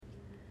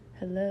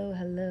Hello,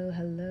 hello,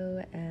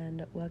 hello,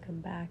 and welcome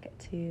back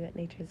to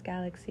Nature's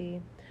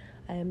Galaxy.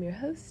 I am your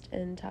host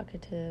and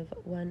talkative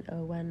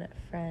 101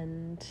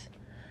 friend,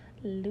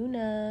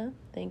 Luna.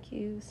 Thank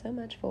you so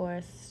much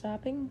for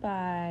stopping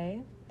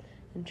by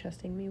and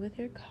trusting me with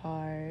your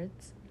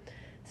cards.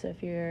 So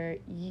if you're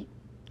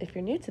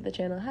new to the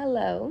channel,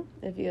 hello.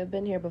 If you have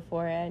been here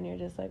before and you're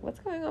just like, what's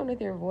going on with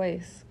your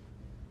voice?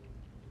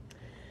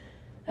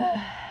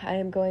 I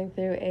am going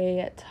through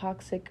a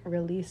toxic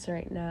release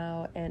right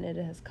now, and it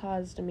has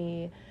caused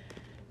me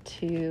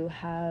to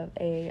have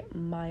a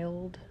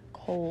mild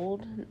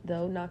cold,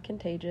 though not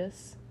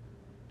contagious.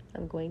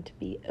 I'm going to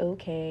be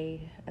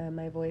okay.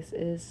 My voice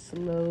is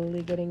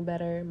slowly getting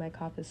better. My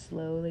cough is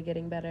slowly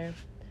getting better.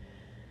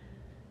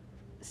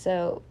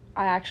 So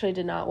I actually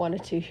did not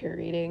want to do your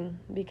reading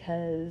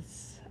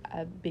because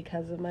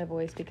of my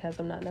voice, because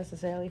I'm not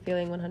necessarily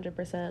feeling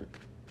 100%. I'm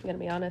going to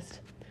be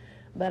honest.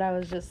 But I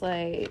was just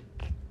like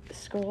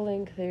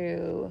scrolling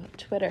through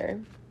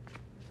Twitter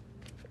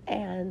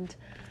and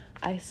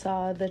I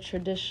saw the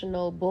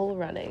traditional bull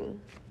running,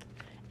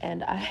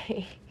 and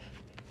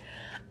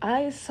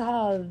I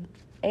saw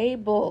a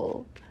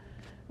bull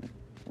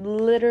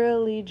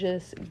literally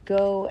just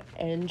go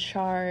and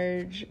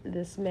charge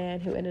this man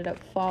who ended up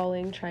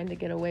falling trying to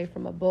get away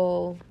from a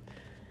bull.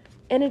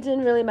 And it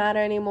didn't really matter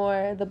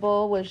anymore. The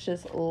bull was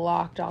just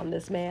locked on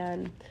this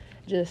man,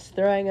 just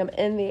throwing him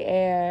in the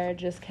air,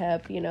 just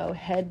kept,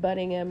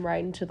 headbutting him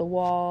right into the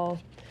wall,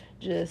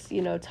 just,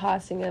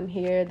 tossing him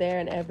here, there,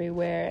 and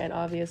everywhere. And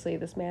obviously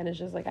this man is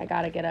just like, I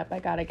gotta get up.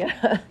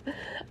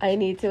 I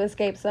need to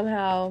escape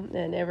somehow.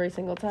 And every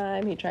single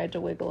time he tried to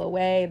wiggle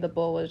away, the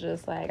bull was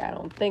just like, I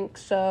don't think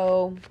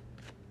so.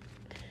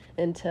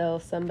 Until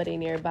somebody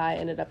nearby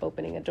ended up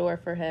opening a door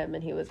for him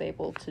and he was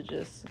able to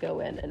just go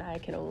in. And I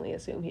can only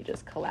assume he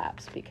just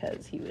collapsed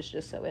because he was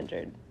just so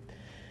injured.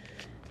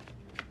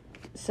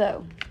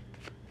 So,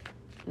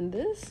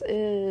 this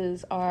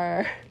is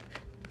our,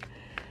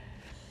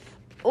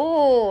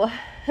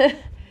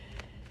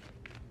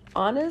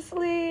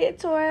 honestly,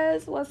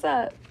 Taurus, what's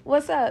up?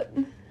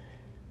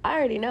 I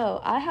already know.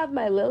 I have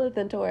my Lilith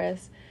in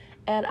Taurus,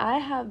 and I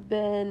have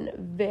been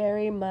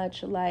very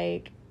much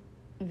like,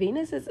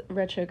 Venus is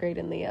retrograde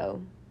in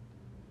Leo.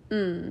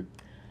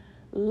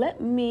 Let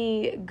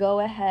me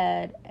go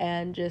ahead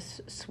and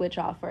just switch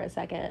off for a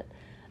second.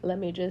 Let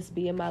me just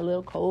be in my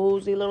little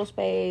cozy little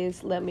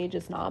space. Let me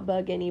just not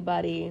bug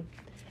anybody.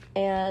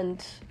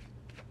 And,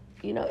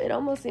 it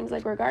almost seems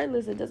like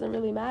regardless, it doesn't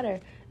really matter.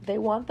 They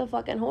want the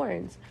fucking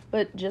horns.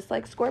 But just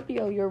like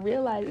Scorpio, you'll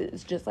realize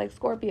it's just like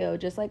Scorpio,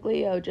 just like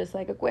Leo, just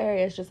like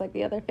Aquarius, just like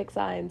the other fixed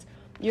signs.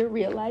 You're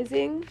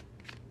realizing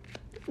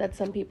that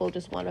some people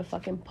just want to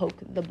fucking poke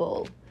the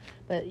bull.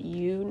 But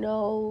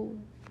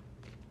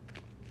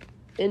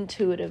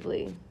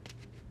intuitively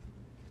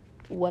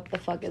what the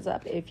fuck is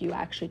up if you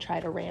actually try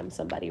to ram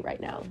somebody right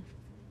now.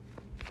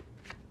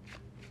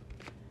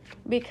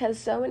 Because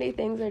so many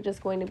things are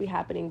just going to be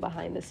happening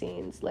behind the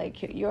scenes,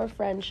 like your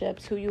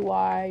friendships, who you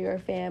are, your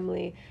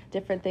family,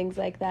 different things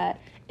like that.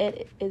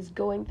 It is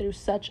going through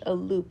such a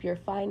loop. Your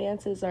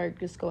finances are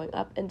just going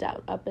up and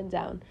down, up and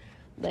down.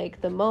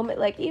 Like the moment,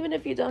 like even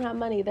if you don't have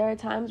money, there are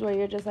times where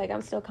you're just like,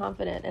 I'm still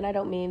confident. And I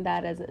don't mean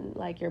that as in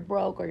like you're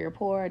broke or you're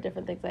poor or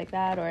different things like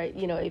that. Or,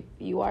 if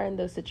you are in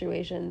those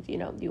situations, you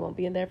won't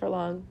be in there for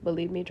long.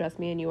 Believe me, trust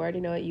me. And you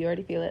already know it. You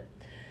already feel it.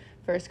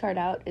 First card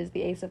out is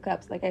the Ace of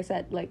Cups. Like I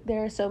said, like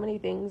there are so many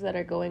things that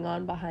are going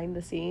on behind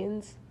the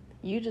scenes.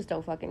 You just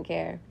don't fucking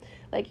care.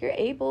 Like you're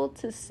able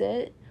to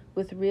sit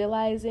with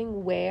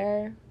realizing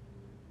where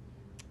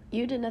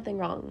you did nothing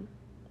wrong.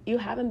 You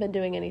haven't been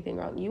doing anything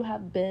wrong. You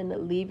have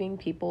been leaving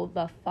people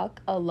the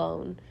fuck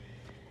alone.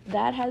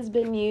 That has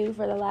been you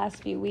for the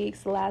last few weeks,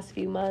 the last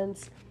few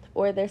months,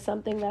 or there's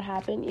something that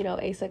happened,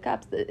 Ace of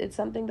Cups. It's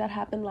something that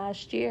happened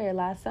last year,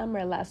 last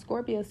summer, last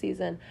Scorpio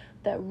season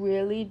that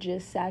really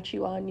just sat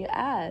you on your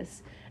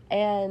ass.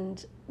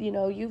 And,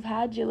 you've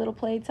had your little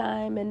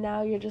playtime and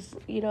now you're just,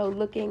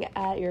 looking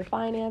at your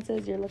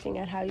finances. You're looking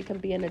at how you can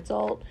be an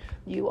adult.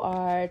 You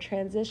are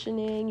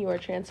transitioning. You are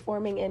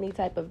transforming any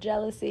type of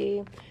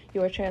jealousy.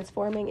 You are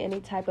transforming any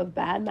type of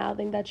bad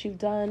mouthing that you've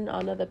done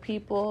on other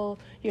people.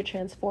 You're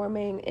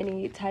transforming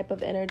any type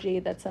of energy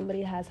that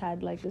somebody has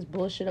had like this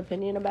bullshit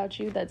opinion about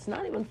you that's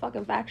not even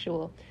fucking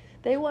factual.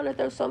 They want to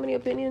throw so many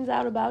opinions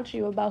out about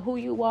you, about who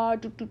you are.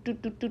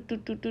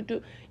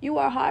 You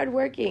are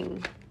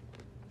hardworking.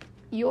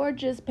 You're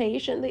just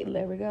patiently,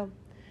 there we go,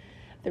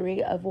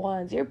 3 of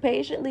Wands. You're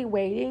patiently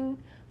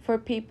waiting for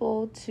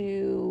people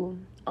to,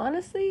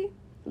 honestly,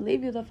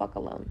 leave you the fuck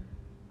alone.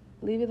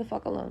 Leave you the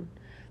fuck alone.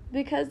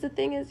 Because the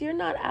thing is, you're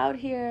not out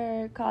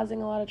here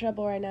causing a lot of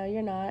trouble right now.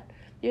 You're not.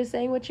 You're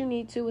saying what you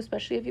need to,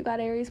 especially if you got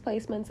Aries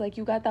placements. Like,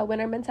 you got that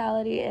winner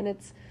mentality, and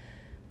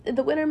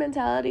the winner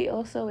mentality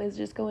also is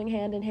just going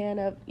hand in hand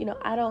of,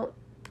 I don't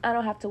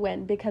have to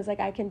win, because,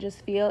 like, I can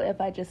just feel if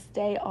I just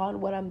stay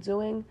on what I'm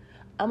doing,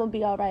 I'm going to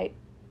be all right.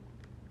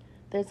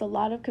 There's a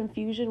lot of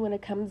confusion when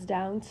it comes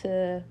down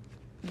to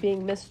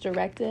being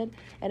misdirected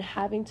and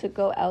having to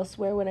go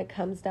elsewhere when it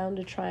comes down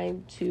to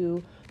trying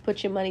to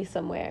put your money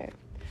somewhere.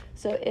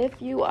 So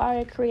if you are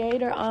a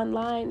creator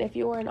online, if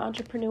you are an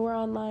entrepreneur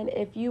online,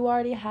 if you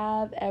already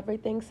have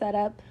everything set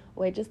up,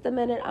 wait just a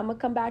minute, I'm going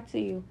to come back to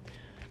you.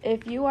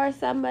 If you are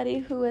somebody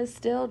who is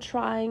still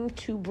trying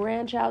to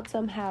branch out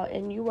somehow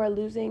and you are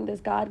losing this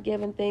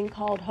God-given thing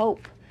called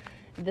hope,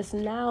 this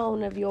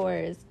noun of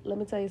yours, let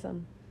me tell you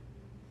something.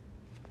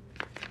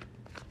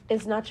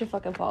 It's not your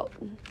fucking fault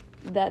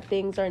that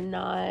things are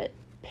not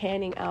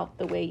panning out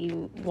the way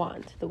you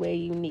want, the way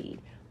you need.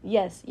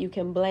 Yes, you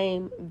can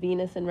blame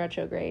Venus in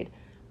retrograde,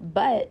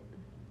 but,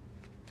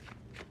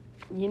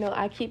 you know,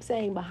 I keep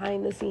saying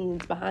behind the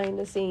scenes, behind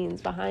the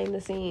scenes, behind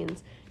the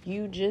scenes.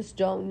 You just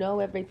don't know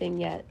everything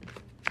yet.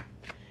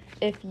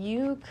 If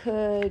you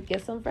could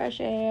get some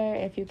fresh air,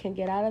 if you can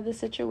get out of the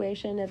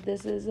situation, if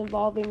this is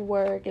involving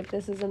work, if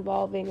this is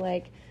involving,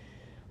 like,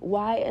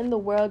 why in the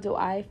world do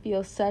I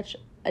feel such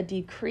a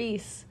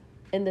decrease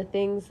in the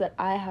things that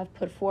I have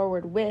put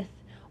forward with?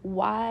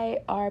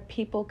 Why are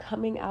people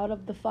coming out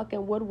of the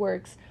fucking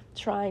woodworks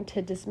trying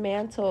to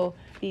dismantle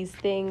these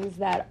things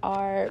that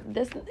are,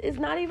 this is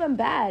not even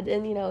bad?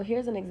 And, you know,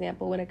 here's an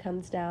example when it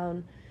comes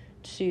down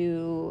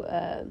to,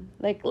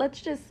 like,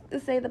 let's just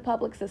say the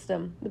public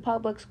system, the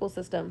public school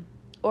system,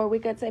 or we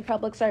could say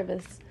public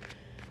service.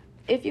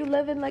 If you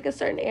live in, like, a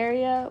certain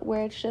area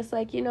where it's just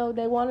like, you know,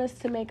 they want us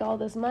to make all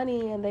this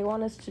money and they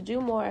want us to do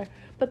more,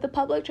 but the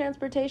public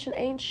transportation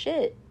ain't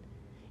shit.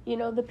 You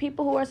know, the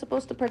people who are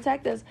supposed to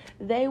protect us,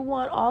 they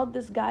want all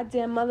this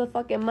goddamn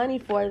motherfucking money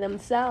for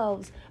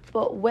themselves.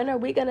 But when are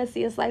we going to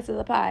see a slice of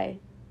the pie?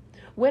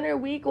 When are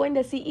we going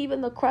to see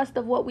even the crust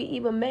of what we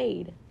even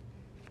made?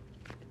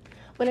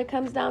 When it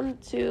comes down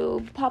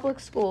to public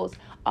schools,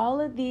 all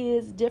of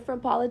these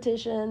different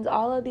politicians,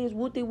 all of these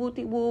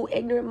woo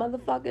ignorant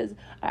motherfuckers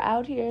are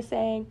out here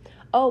saying,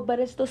 oh,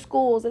 but it's the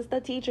schools, it's the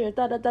teachers,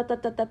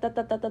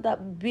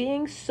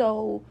 being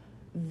so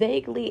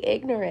vaguely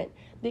ignorant.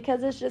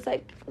 Because it's just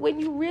like, when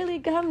you really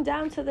come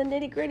down to the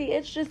nitty gritty,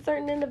 it's just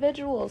certain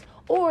individuals.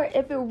 Or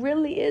if it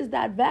really is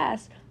that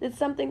vast, it's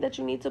something that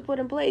you need to put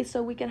in place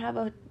so we can have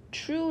a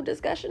true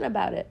discussion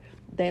about it.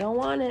 They don't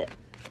want it.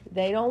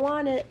 They don't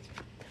want it.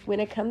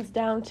 When it comes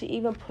down to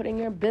even putting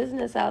your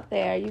business out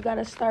there, you got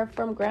to start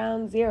from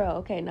ground zero.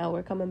 Okay, now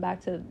we're coming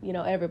back to, you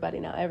know,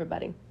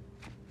 everybody.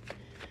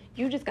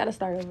 You just got to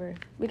start over.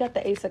 We got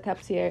the Ace of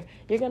Cups here.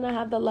 You're going to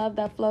have the love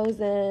that flows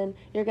in.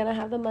 You're going to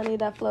have the money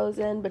that flows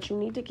in, but you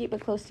need to keep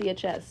it close to your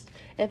chest.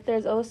 If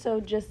there's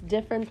also just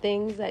different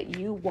things that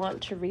you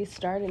want to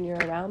restart and you're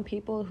around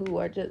people who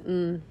are just,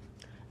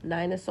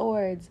 Nine of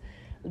Swords,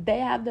 they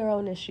have their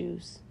own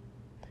issues.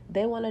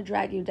 They want to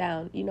drag you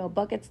down, you know,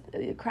 buckets,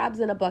 crabs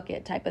in a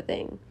bucket type of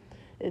thing.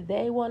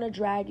 They want to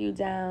drag you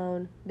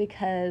down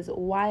because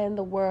why in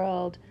the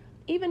world,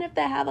 even if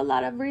they have a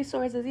lot of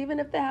resources, even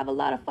if they have a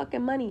lot of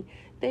fucking money,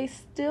 they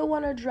still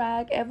want to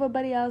drag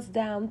everybody else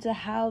down to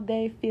how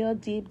they feel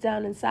deep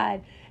down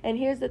inside. And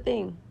here's the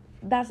thing,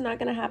 that's not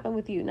going to happen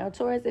with you. Now,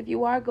 Taurus, if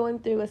you are going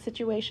through a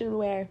situation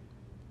where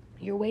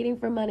you're waiting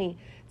for money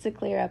to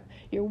clear up,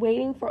 you're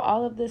waiting for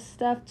all of this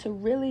stuff to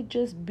really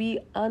just be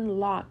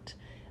unlocked,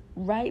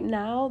 right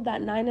now,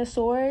 that Nine of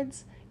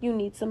Swords, you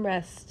need some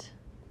rest.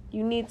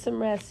 You need some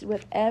rest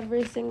with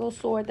every single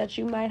sword that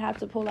you might have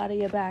to pull out of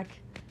your back.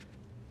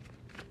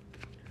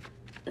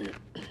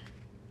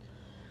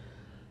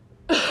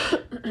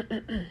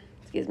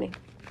 Excuse me.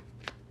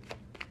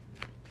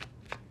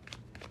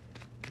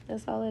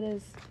 That's all it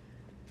is.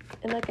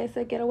 And like I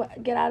said, get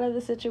out of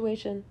the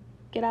situation.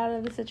 Get out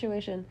of the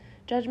situation.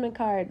 Judgment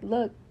card.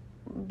 Look,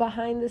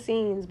 behind the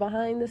scenes,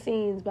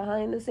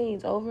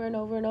 over and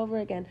over and over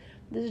again.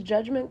 This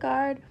Judgment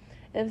card,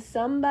 if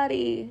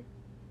somebody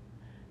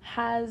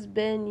has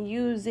been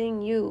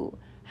using you,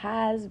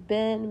 has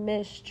been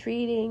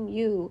mistreating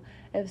you,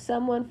 if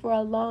someone for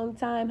a long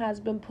time has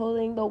been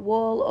pulling the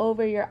wool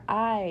over your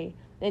eye,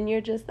 and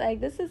you're just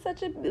like, this is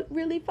such a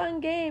really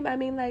fun game. I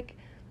mean, like,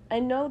 I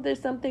know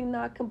there's something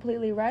not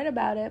completely right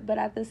about it, but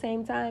at the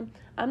same time,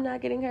 I'm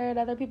not getting hurt,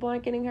 other people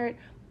aren't getting hurt.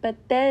 But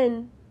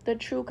then the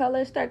true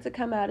colors start to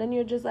come out, and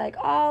you're just like,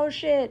 oh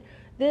shit,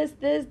 this,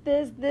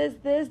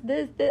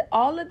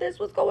 all of this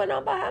was going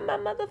on behind my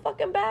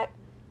motherfucking back.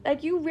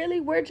 Like, you really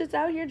were just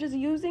out here just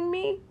using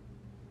me?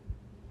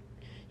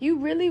 You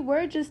really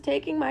were just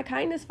taking my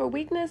kindness for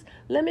weakness?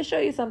 Let me show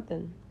you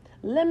something.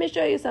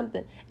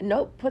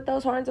 Nope, put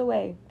those horns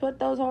away.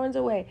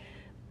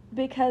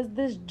 Because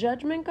this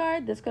Judgment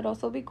card, this could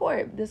also be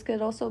court. This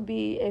could also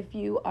be, if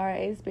you are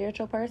a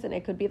spiritual person,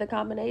 it could be the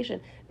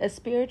combination, a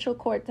spiritual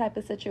court type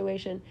of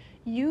situation.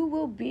 You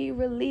will be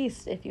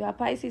released. If you have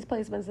Pisces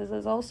placements, this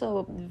is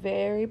also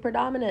very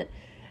predominant.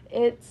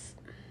 It's,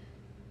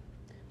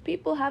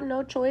 people have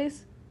no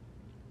choice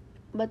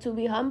but to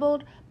be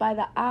humbled by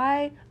the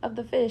eye of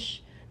the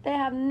fish. They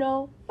have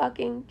no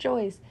fucking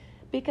choice.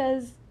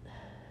 Because,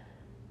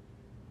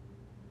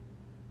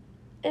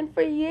 and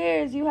for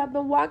years you have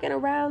been walking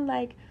around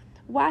like,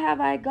 why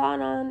have I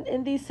gone on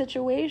in these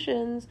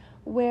situations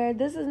where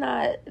this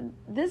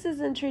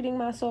isn't treating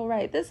my soul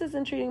right.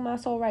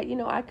 You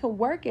know, I can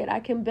work it. I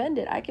can bend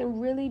it. I can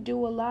really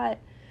do a lot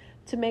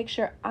to make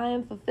sure I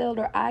am fulfilled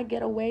or I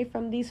get away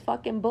from these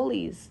fucking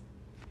bullies.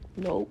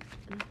 Nope.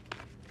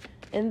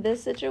 In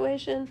this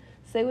situation,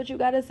 say what you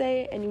gotta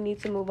say and you need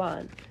to move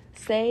on.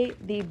 Say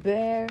the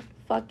bare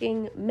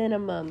fucking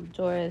minimum,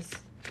 Taurus.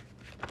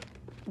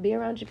 Be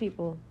around your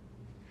people.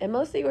 And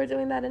most of you are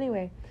doing that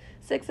anyway.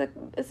 Six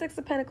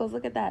of Pentacles,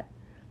 look at that.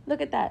 Look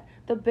at that.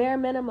 The bare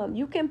minimum.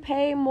 You can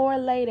pay more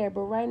later,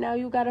 but right now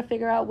you got to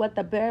figure out what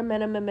the bare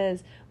minimum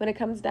is when it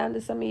comes down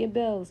to some of your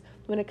bills,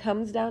 when it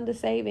comes down to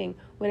saving,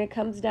 when it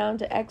comes down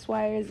to X,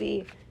 Y, or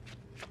Z.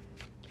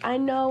 I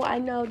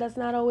know that's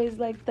not always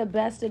like the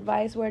best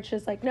advice where it's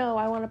just like, no,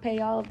 I want to pay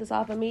all of this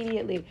off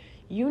immediately.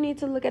 You need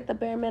to look at the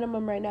bare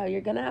minimum right now. You're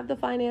going to have the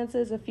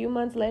finances a few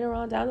months later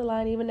on down the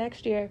line, even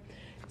next year,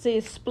 to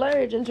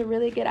splurge and to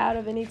really get out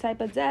of any type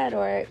of debt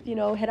or,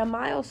 hit a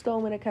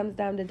milestone when it comes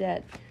down to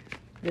debt.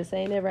 This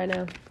ain't it right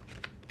now.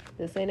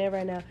 This ain't it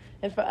right now.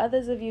 And for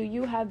others of you,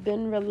 you have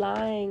been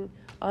relying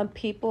on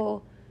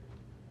people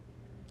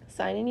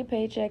signing your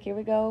paycheck. Here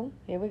we go.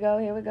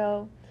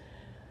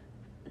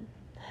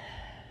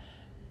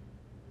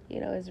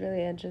 It's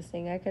really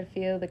interesting. I could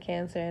feel the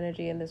Cancer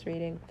energy in this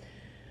reading.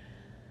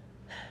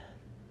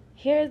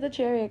 Here's the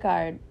Chariot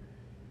card.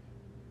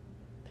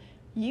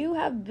 You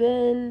have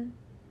been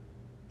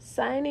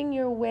signing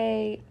your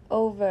way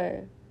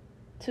over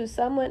to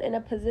someone in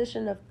a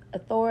position of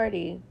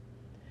authority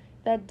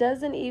that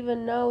doesn't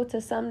even know,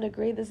 to some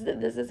degree, this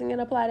isn't going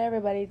to apply to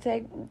everybody.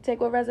 Take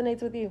what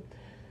resonates with you.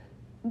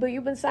 But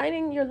you've been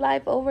signing your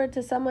life over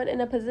to someone in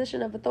a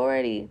position of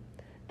authority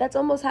that's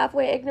almost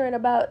halfway ignorant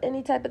about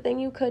any type of thing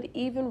you could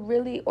even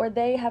really, or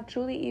they have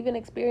truly even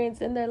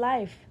experienced in their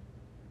life.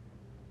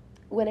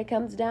 When it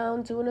comes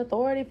down to an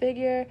authority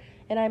figure,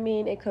 and I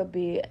mean, it could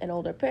be an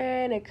older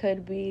parent, it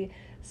could be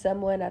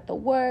someone at the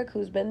work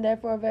who's been there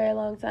for a very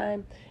long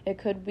time. It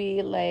could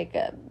be like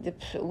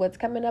what's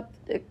coming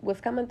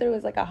through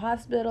is like a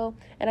hospital.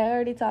 And I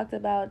already talked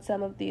about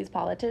some of these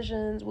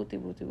politicians,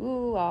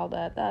 all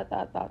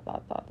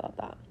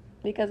that,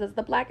 because it's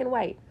the black and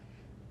white.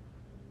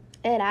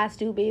 It has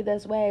to be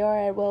this way or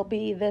it will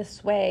be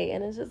this way.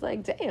 And it's just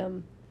like,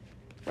 damn,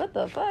 what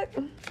the fuck?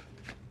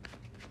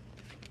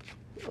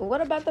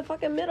 What about the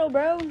fucking middle,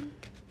 bro?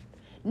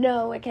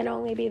 No, it can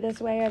only be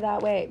this way or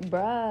that way.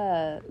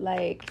 Bruh,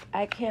 like,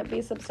 I can't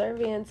be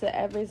subservient to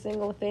every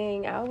single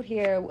thing out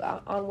here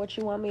on what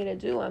you want me to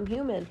do. I'm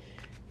human.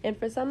 And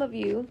for some of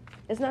you,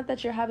 it's not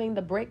that you're having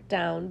the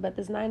breakdown, but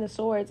this Nine of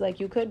Swords, like,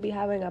 you could be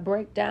having a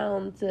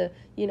breakdown to,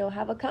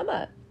 have a come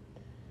up.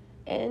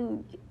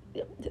 And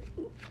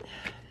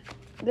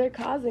they're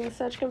causing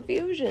such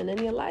confusion in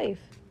your life.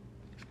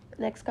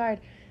 Next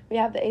card. We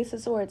have the Ace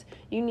of Swords.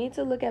 You need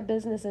to look at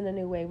business in a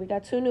new way. We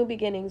got two new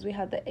beginnings. We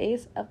have the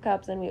Ace of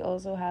Cups and we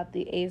also have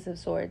the Ace of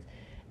Swords.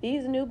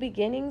 These new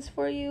beginnings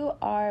for you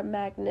are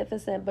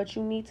magnificent, but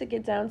you need to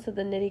get down to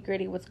the nitty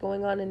gritty. What's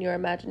going on in your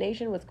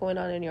imagination, what's going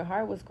on in your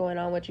heart, what's going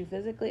on with you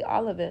physically,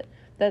 all of it.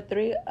 The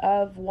Three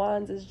of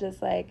Wands is just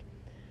like,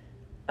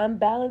 I'm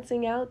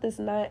balancing out this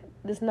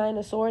Nine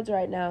of Swords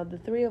right now. The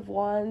Three of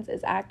Wands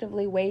is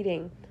actively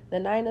waiting. The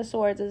Nine of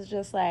Swords is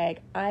just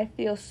like, I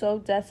feel so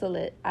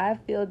desolate. I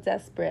feel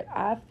desperate.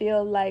 I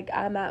feel like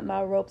I'm at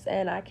my rope's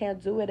end. I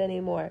can't do it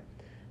anymore.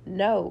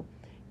 No,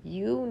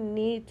 you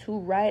need to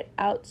write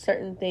out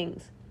certain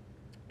things.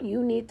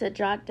 You need to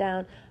jot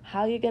down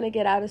how you're going to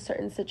get out of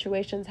certain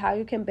situations, how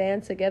you can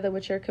band together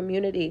with your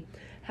community,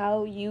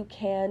 how you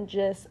can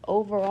just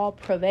overall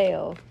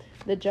prevail.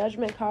 The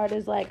Judgment card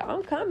is like,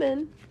 I'm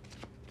coming.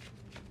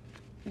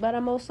 But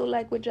I'm also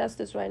like with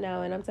Justice right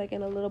now, and I'm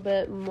taking a little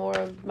bit more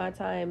of my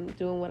time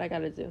doing what I got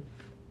to do.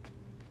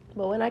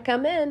 But when I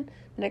come in,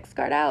 next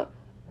card out,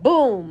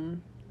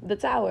 boom, the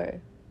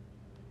Tower.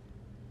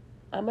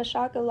 I'm going to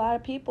shock a lot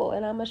of people,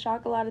 and I'm going to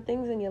shock a lot of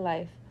things in your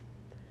life.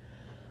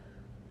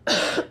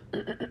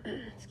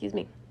 Excuse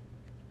me.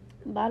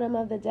 Bottom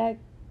of the deck,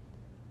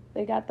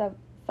 they got the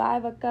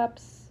Five of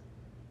Cups,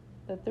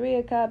 the Three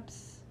of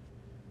Cups,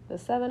 the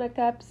Seven of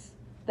Cups,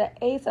 the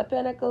Ace of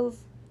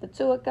Pentacles, the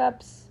Two of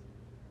Cups,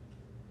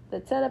 the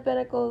Ten of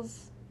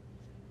Pentacles,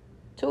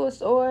 Two of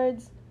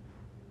Swords,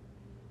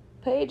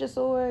 Page of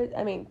Swords,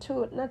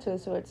 Two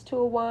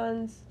of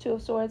Wands, Two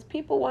of Swords.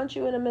 People want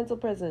you in a mental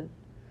prison.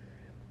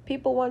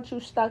 People want you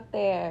stuck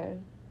there.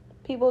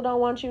 People don't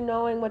want you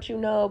knowing what you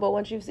know, but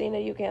once you've seen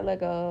it, you can't let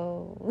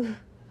go.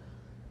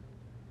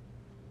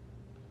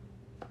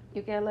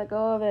 You can't let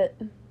go of it.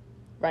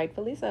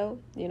 Rightfully so,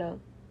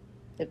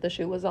 if the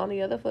shoe was on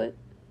the other foot.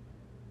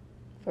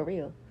 For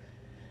real.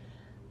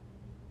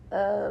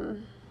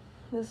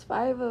 This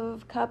Five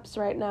of Cups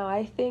right now,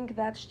 I think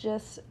that's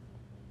just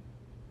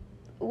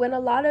when a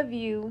lot of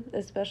you,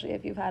 especially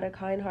if you've had a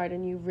kind heart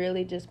and you've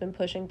really just been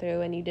pushing through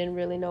and you didn't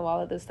really know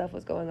all of this stuff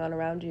was going on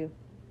around you.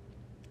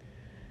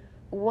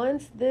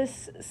 Once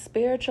this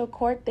spiritual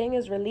court thing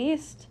is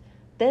released,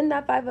 then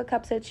that Five of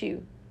Cups hits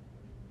you.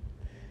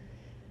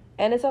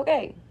 And it's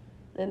okay.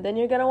 And then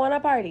you're going to want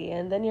to party.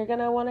 And then you're going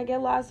to want to get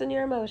lost in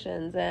your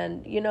emotions.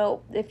 And,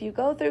 if you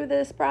go through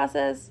this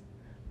process,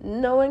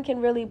 no one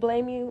can really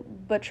blame you,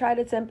 but try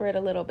to temper it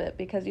a little bit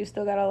because you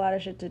still got a lot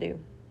of shit to do.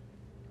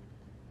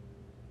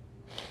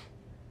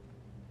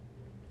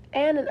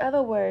 And in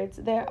other words,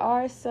 there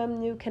are some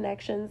new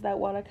connections that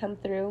want to come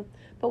through.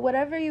 But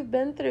whatever you've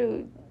been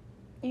through,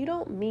 you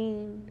don't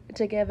mean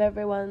to give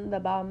everyone the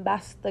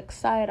bombastic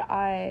side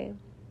eye,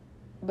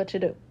 but you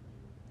do.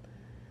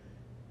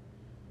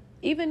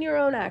 Even your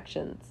own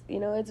actions.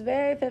 It's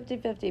very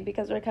 50-50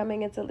 because we're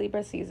coming into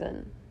Libra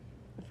season.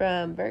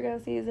 From Virgo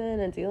season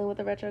and dealing with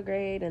the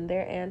retrograde and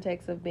their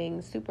antics of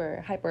being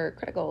super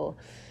hypercritical.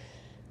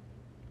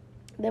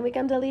 Then we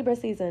come to Libra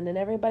season and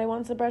everybody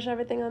wants to brush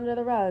everything under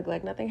the rug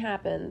like nothing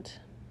happened.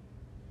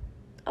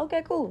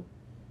 Okay, cool.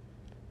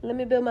 Let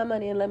me build my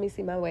money and let me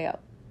see my way out.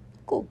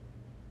 Cool.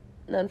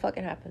 Nothing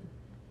fucking happened.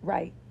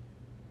 Right.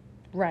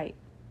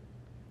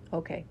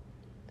 Okay.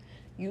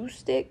 You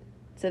stick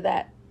to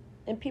that.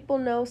 And people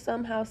know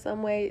somehow,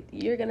 some way,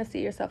 you're going to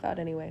see yourself out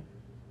anyway.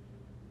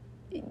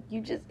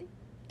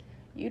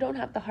 You don't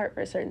have the heart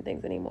for certain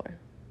things anymore.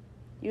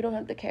 You don't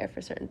have the care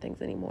for certain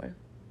things anymore.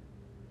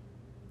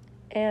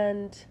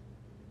 And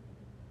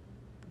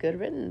good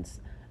riddance,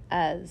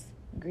 as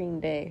Green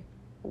Day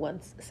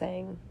once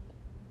sang.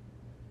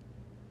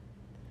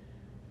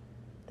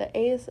 The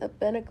Ace of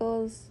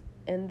Pentacles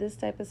in this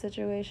type of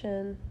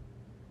situation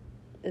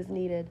is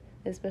needed,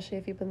 especially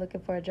if you've been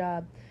looking for a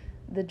job.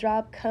 The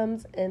job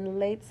comes in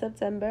late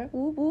September.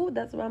 Woo woo,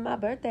 that's around my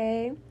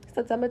birthday.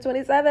 September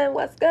 27th.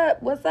 What's good?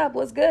 What's up?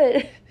 What's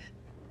good?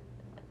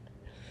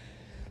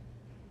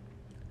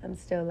 I'm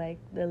still like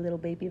the little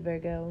baby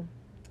Virgo.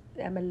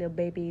 I'm a little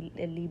baby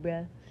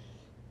Libra.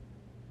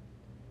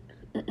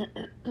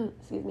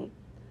 Excuse me.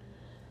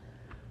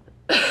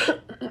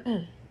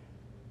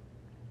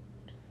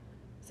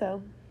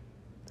 So,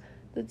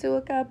 the Two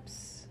of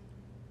Cups.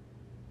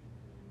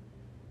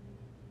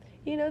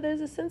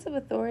 There's a sense of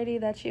authority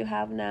that you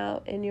have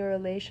now in your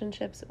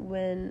relationships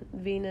when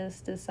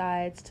Venus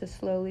decides to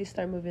slowly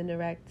start moving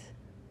direct.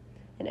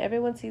 And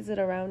everyone sees it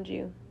around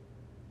you.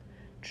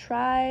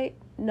 Try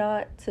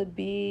not to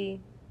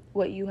be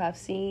what you have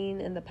seen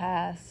in the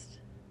past.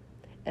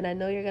 And I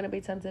know you're going to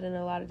be tempted in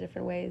a lot of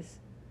different ways.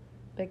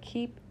 But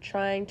keep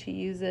trying to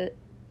use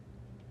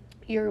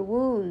your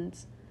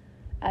wounds,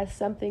 as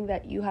something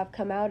that you have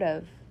come out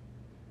of.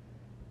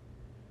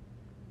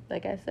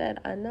 Like I said,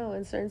 I know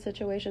in certain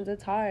situations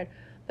it's hard,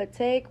 but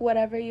take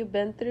whatever you've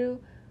been through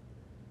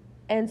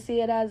and see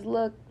it as,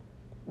 look,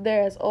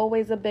 there's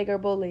always a bigger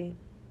bully.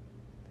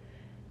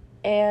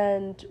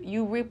 And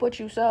you reap what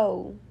you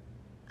sow.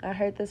 I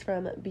heard this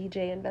from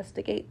BJ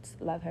Investigates.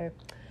 Love her.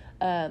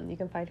 You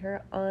can find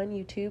her on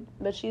YouTube.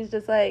 But she's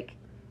just like,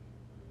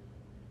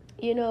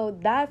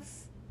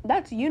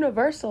 that's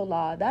universal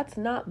law. That's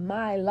not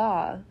my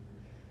law.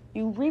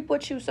 You reap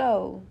what you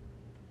sow.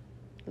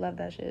 Love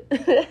that shit.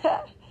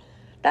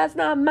 That's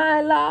not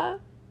my law.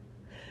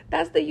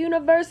 That's the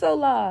universal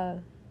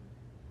law.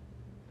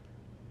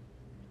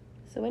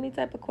 So any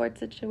type of court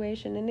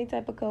situation, any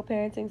type of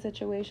co-parenting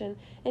situation,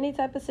 any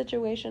type of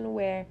situation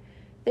where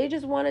they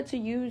just wanted to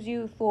use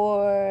you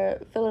for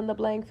fill in the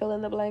blank,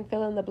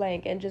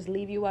 and just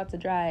leave you out to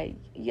dry,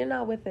 you're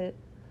not with it.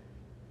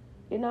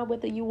 You're not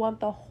with it. You want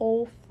the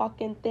whole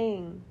fucking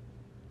thing.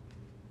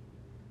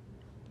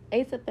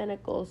 Ace of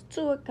Pentacles,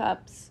 Two of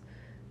Cups,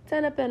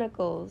 Ten of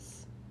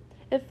Pentacles.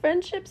 If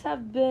friendships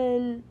have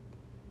been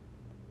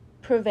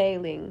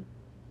prevailing,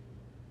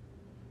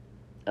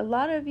 a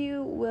lot of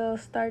you will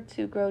start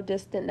to grow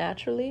distant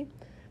naturally.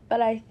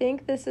 But I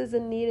think this is a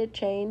needed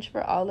change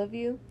for all of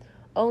you,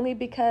 only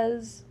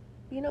because,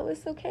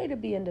 it's okay to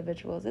be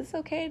individuals. It's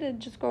okay to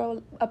just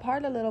grow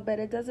apart a little bit.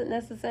 It doesn't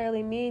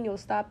necessarily mean you'll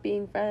stop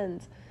being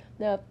friends.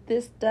 Now, if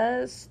this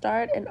does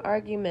start an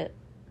argument,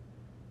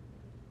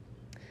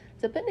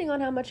 depending on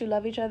how much you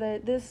love each other,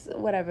 this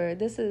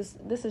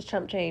is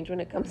chump change when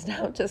it comes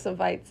down to some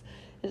fights.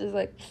 It's just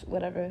like,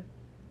 whatever.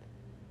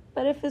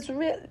 But if it's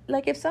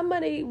if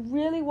somebody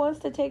really wants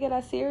to take it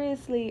as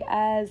seriously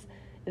as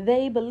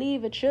they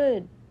believe it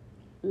should,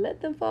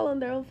 let them fall on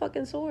their own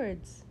fucking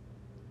swords.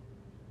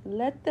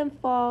 Let them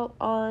fall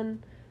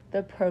on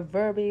the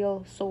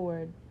proverbial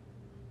sword.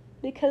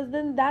 Because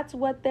then that's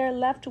what they're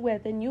left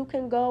with, and you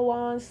can go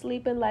on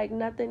sleeping like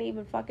nothing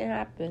even fucking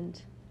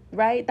happened.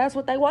 Right? That's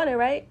what they wanted,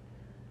 right?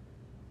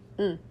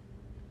 They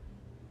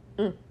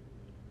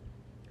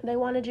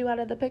wanted you out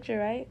of the picture,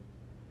 right?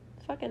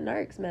 Fucking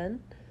narcs,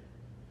 man.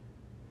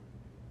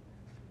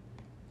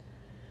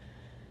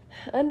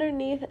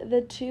 Underneath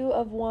the Two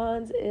of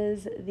Wands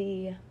is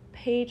the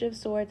Page of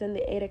Swords and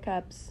the Eight of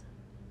Cups.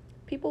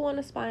 People want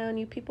to spy on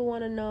you. People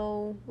want to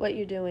know what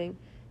you're doing.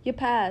 Your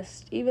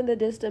past, even the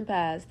distant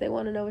past, they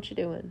want to know what you're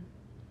doing.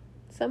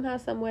 Somehow,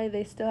 some way,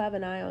 they still have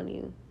an eye on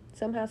you.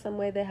 Somehow, some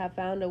way, they have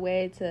found a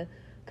way to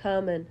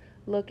come and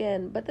look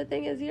in. But the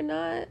thing is, you're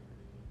not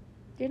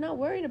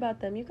worried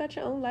about them. You got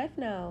your own life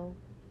now.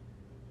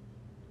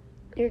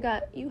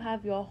 You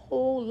have your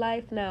whole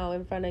life now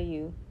in front of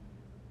you.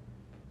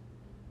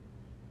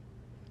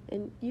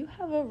 And you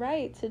have a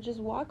right to just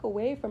walk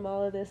away from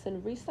all of this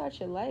and restart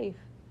your life.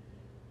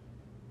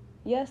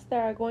 Yes,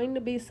 there are going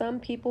to be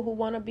some people who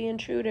want to be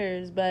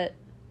intruders, but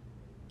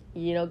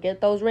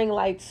Get those ring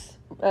lights.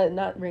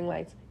 Not ring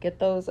lights. Get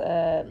those,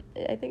 I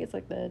think it's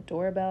like the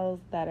doorbells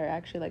that are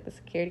actually like the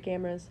security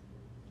cameras.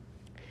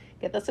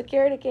 Get the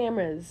security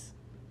cameras.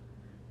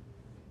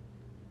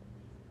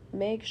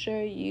 Make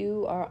sure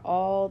you are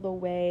all the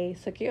way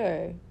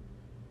secure.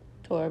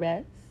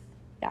 Taurus.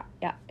 Yeah.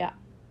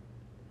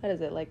 What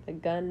is it? Like the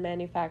gun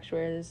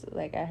manufacturers.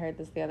 Like I heard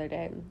this the other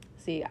day.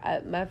 See,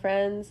 my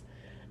friends,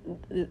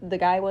 the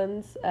guy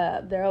ones,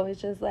 they're always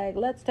just like,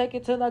 let's take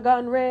it to the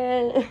gun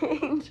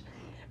range.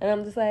 And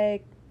I'm just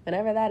like,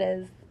 whenever that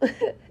is,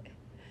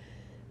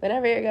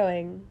 whenever you're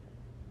going,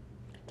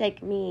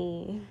 take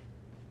me.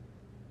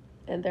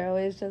 And they're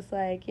always just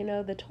like,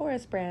 the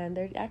Taurus brand,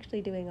 they're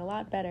actually doing a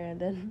lot better.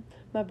 And then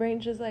my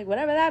brain's just like,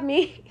 whatever that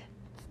means.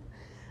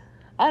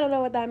 I don't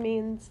know what that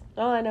means.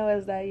 All I know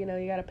is that, you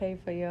got to pay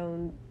for your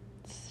own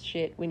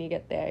shit when you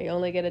get there. You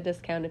only get a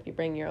discount if you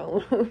bring your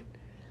own.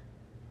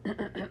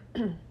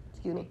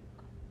 Excuse me.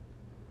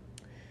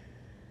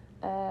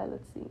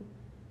 Let's see.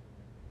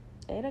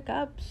 8 of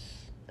Cups.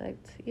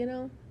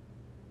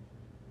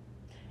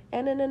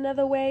 And in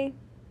another way,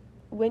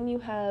 when you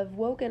have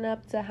woken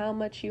up to how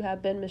much you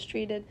have been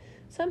mistreated,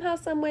 somehow,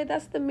 some way,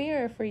 that's the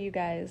mirror for you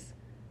guys.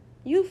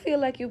 You feel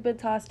like you've been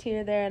tossed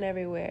here, there, and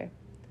everywhere.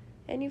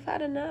 And you've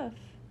had enough.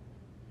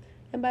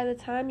 And by the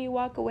time you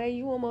walk away,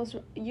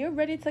 you're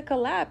ready to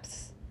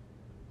collapse.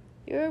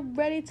 You're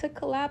ready to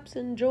collapse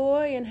in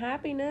joy and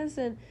happiness,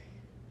 and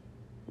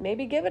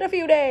maybe give it a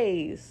few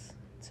days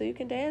so you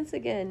can dance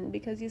again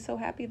because you're so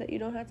happy that you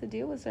don't have to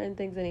deal with certain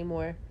things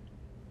anymore.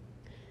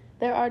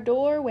 There are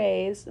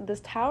doorways, this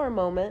tower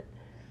moment,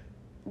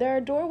 there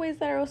are doorways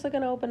that are also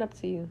going to open up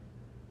to you.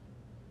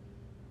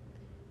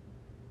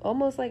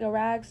 Almost like a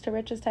rags to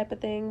riches type of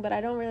thing, but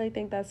I don't really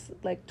think that's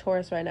like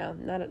Taurus right now.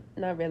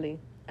 Not really.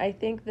 I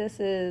think this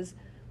is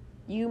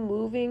you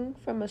moving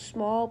from a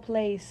small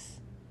place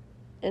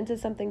into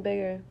something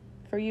bigger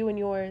for you and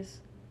yours.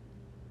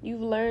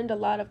 You've learned a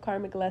lot of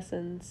karmic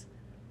lessons.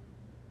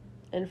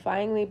 And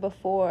finally,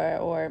 before,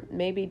 or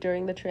maybe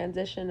during the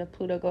transition of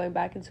Pluto going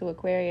back into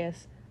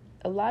Aquarius,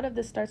 a lot of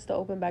this starts to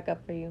open back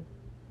up for you.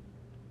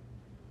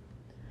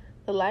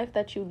 The life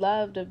that you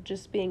loved of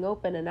just being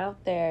open and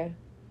out there,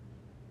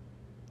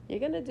 you're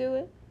going to do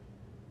it.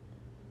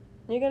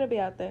 You're going to be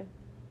out there.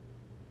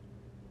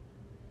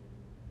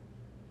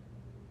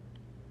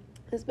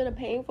 It's been a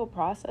painful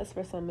process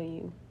for some of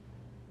you.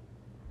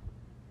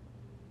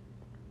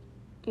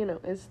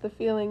 It's the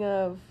feeling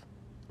of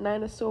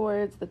 9 of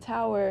Swords, the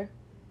Tower,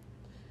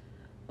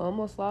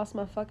 almost lost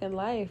my fucking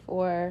life,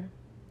 or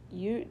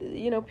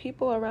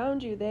people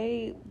around you,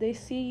 they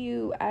see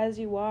you as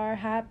you are,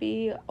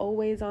 happy,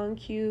 always on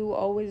cue,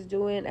 always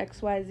doing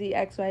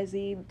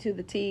XYZ to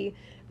the T.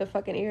 They're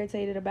fucking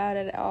irritated about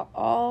it,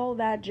 all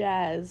that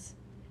jazz.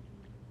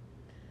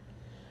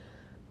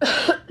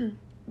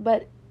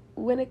 But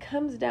when it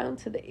comes down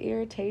to the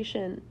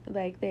irritation,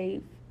 like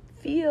they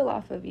feel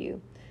off of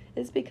you,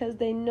 it's because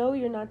they know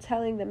you're not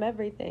telling them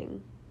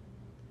everything.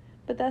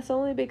 But that's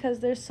only because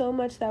there's so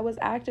much that was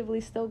actively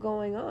still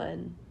going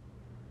on.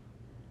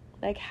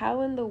 Like,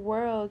 how in the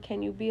world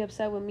can you be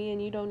upset with me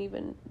and you don't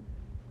even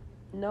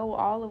know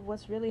all of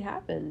what's really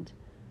happened?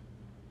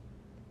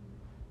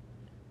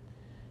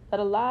 But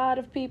a lot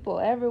of people,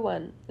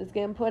 everyone, is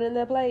getting put in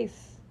their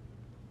place.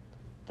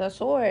 The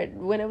sword,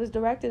 when it was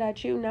directed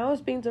at you, now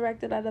it's being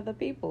directed at other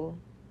people.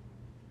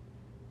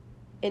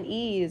 An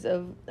ease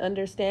of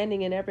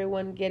understanding and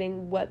everyone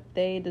getting what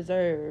they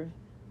deserve,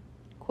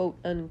 quote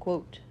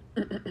unquote.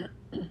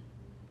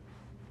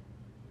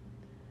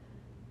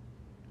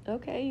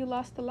 Okay, you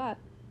lost a lot.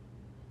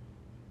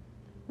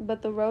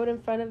 But the road in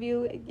front of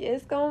you,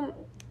 it's going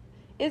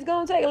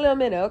to take a little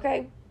minute,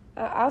 okay?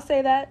 I'll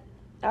say that.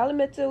 I'll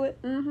admit to it.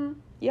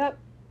 Yep.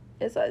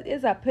 It's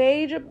a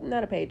page,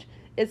 not a page.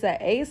 It's an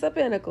Ace of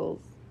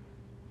Pentacles.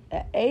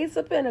 An Ace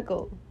of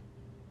Pentacles.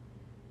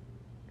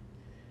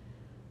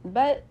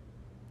 But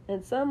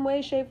in some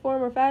way, shape,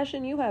 form, or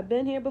fashion, you have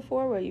been here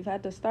before where you've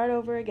had to start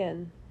over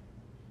again.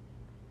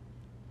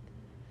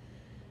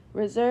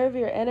 Reserve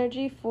your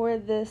energy for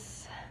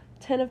this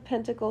 10 of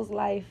Pentacles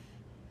life.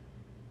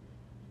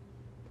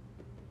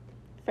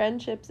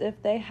 Friendships,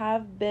 if they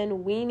have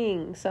been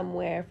weaning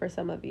somewhere for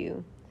some of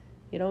you.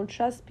 You don't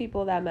trust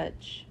people that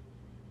much.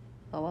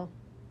 Oh, well.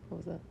 What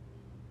was that?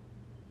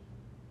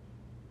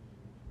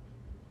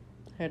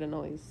 I heard a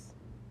noise.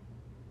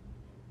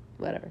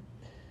 Whatever.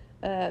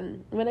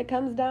 When it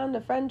comes down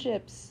to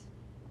friendships,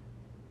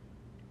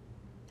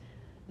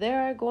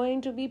 there are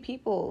going to be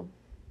people,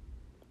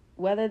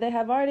 whether they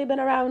have already been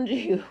around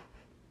you,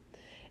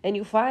 and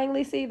you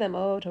finally see them,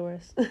 oh,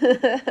 Taurus.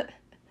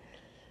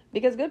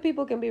 Because good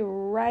people can be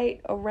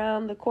right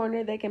around the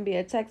corner. They can be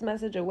a text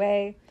message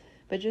away,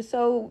 but you're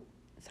so,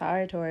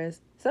 sorry, Taurus.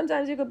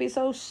 Sometimes you could be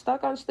so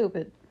stuck on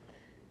stupid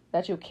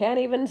that you can't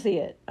even see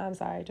it. I'm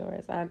sorry,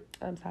 Taurus.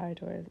 I'm sorry,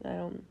 Taurus. I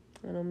don't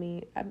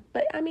mean,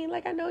 but I mean,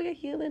 like, I know you're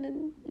healing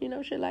and,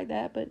 shit like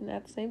that, but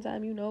at the same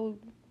time,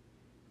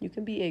 you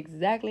can be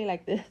exactly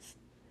like this.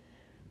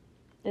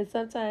 And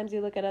sometimes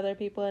you look at other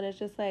people and it's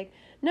just like,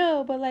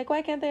 no, but like,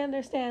 why can't they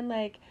understand?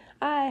 Like,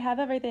 I have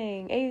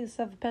everything. Ace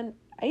of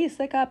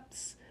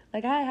cups.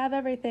 Like, I have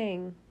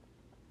everything.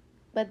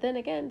 But then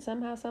again,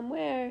 somehow,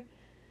 somewhere,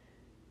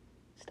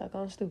 stuck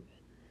on stupid.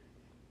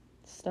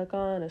 Stuck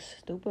on a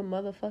stupid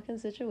motherfucking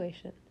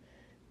situation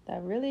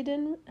that really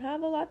didn't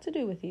have a lot to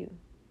do with you.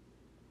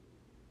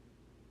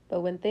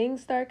 But when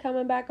things start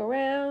coming back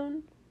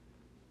around,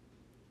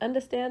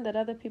 understand that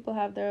other people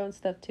have their own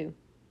stuff too.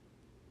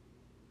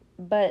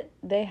 But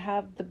they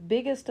have the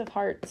biggest of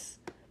hearts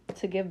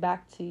to give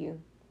back to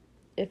you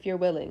if you're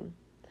willing.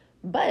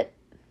 But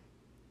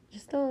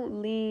just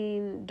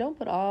don't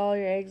put all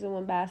your eggs in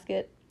one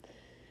basket.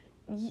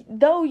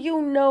 Though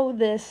you know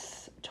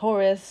this,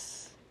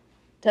 Taurus,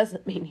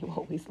 doesn't mean you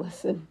always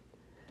listen.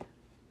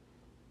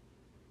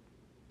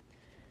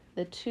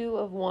 The Two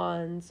of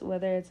Wands,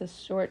 whether it's a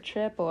short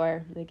trip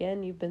or,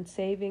 again, you've been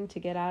saving to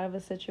get out of a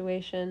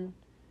situation.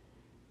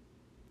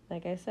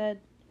 Like I said,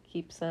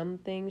 keep some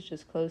things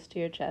just close to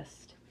your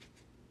chest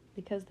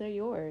because they're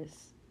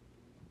yours.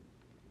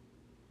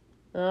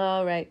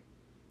 All right,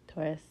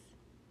 Taurus,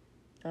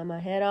 I'm going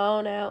to head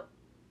on out.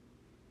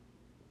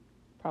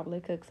 Probably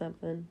cook some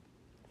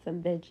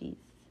veggies.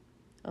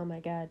 Oh my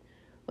God.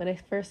 When I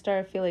first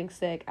started feeling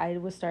sick, I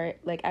was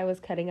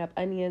cutting up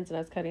onions and I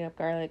was cutting up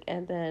garlic,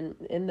 and then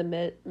in the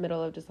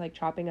middle of just like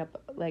chopping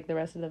up like the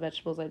rest of the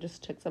vegetables, I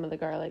just took some of the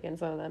garlic and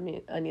some of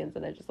the onions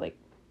and I just like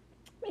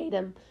made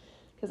them,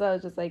 because I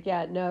was just like,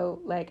 yeah, no,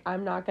 like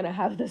I'm not gonna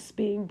have this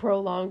being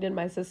prolonged in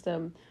my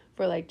system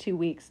for like 2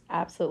 weeks.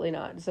 Absolutely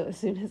not. So as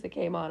soon as it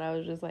came on, I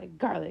was just like,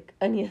 garlic,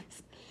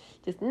 onions,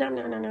 just no.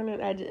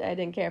 I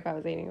didn't care if I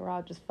was eating it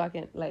raw, just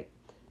fucking like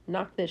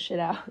knock this shit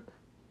out.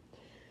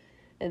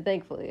 And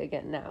thankfully,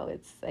 again, now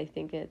I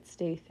think it's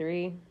day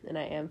 3, and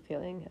I am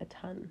feeling a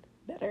ton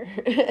better.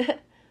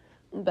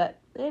 But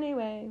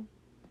anyway,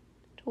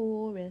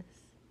 Taurus,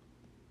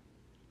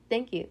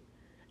 thank you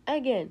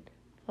again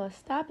for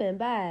stopping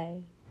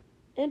by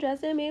and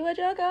trusting me with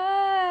your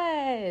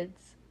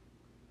cards.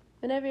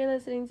 Whenever you're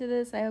listening to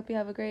this, I hope you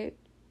have a great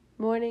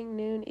morning,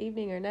 noon,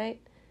 evening, or night,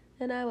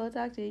 and I will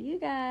talk to you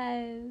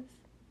guys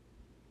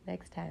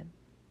next time.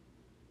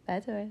 Bye,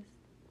 Taurus.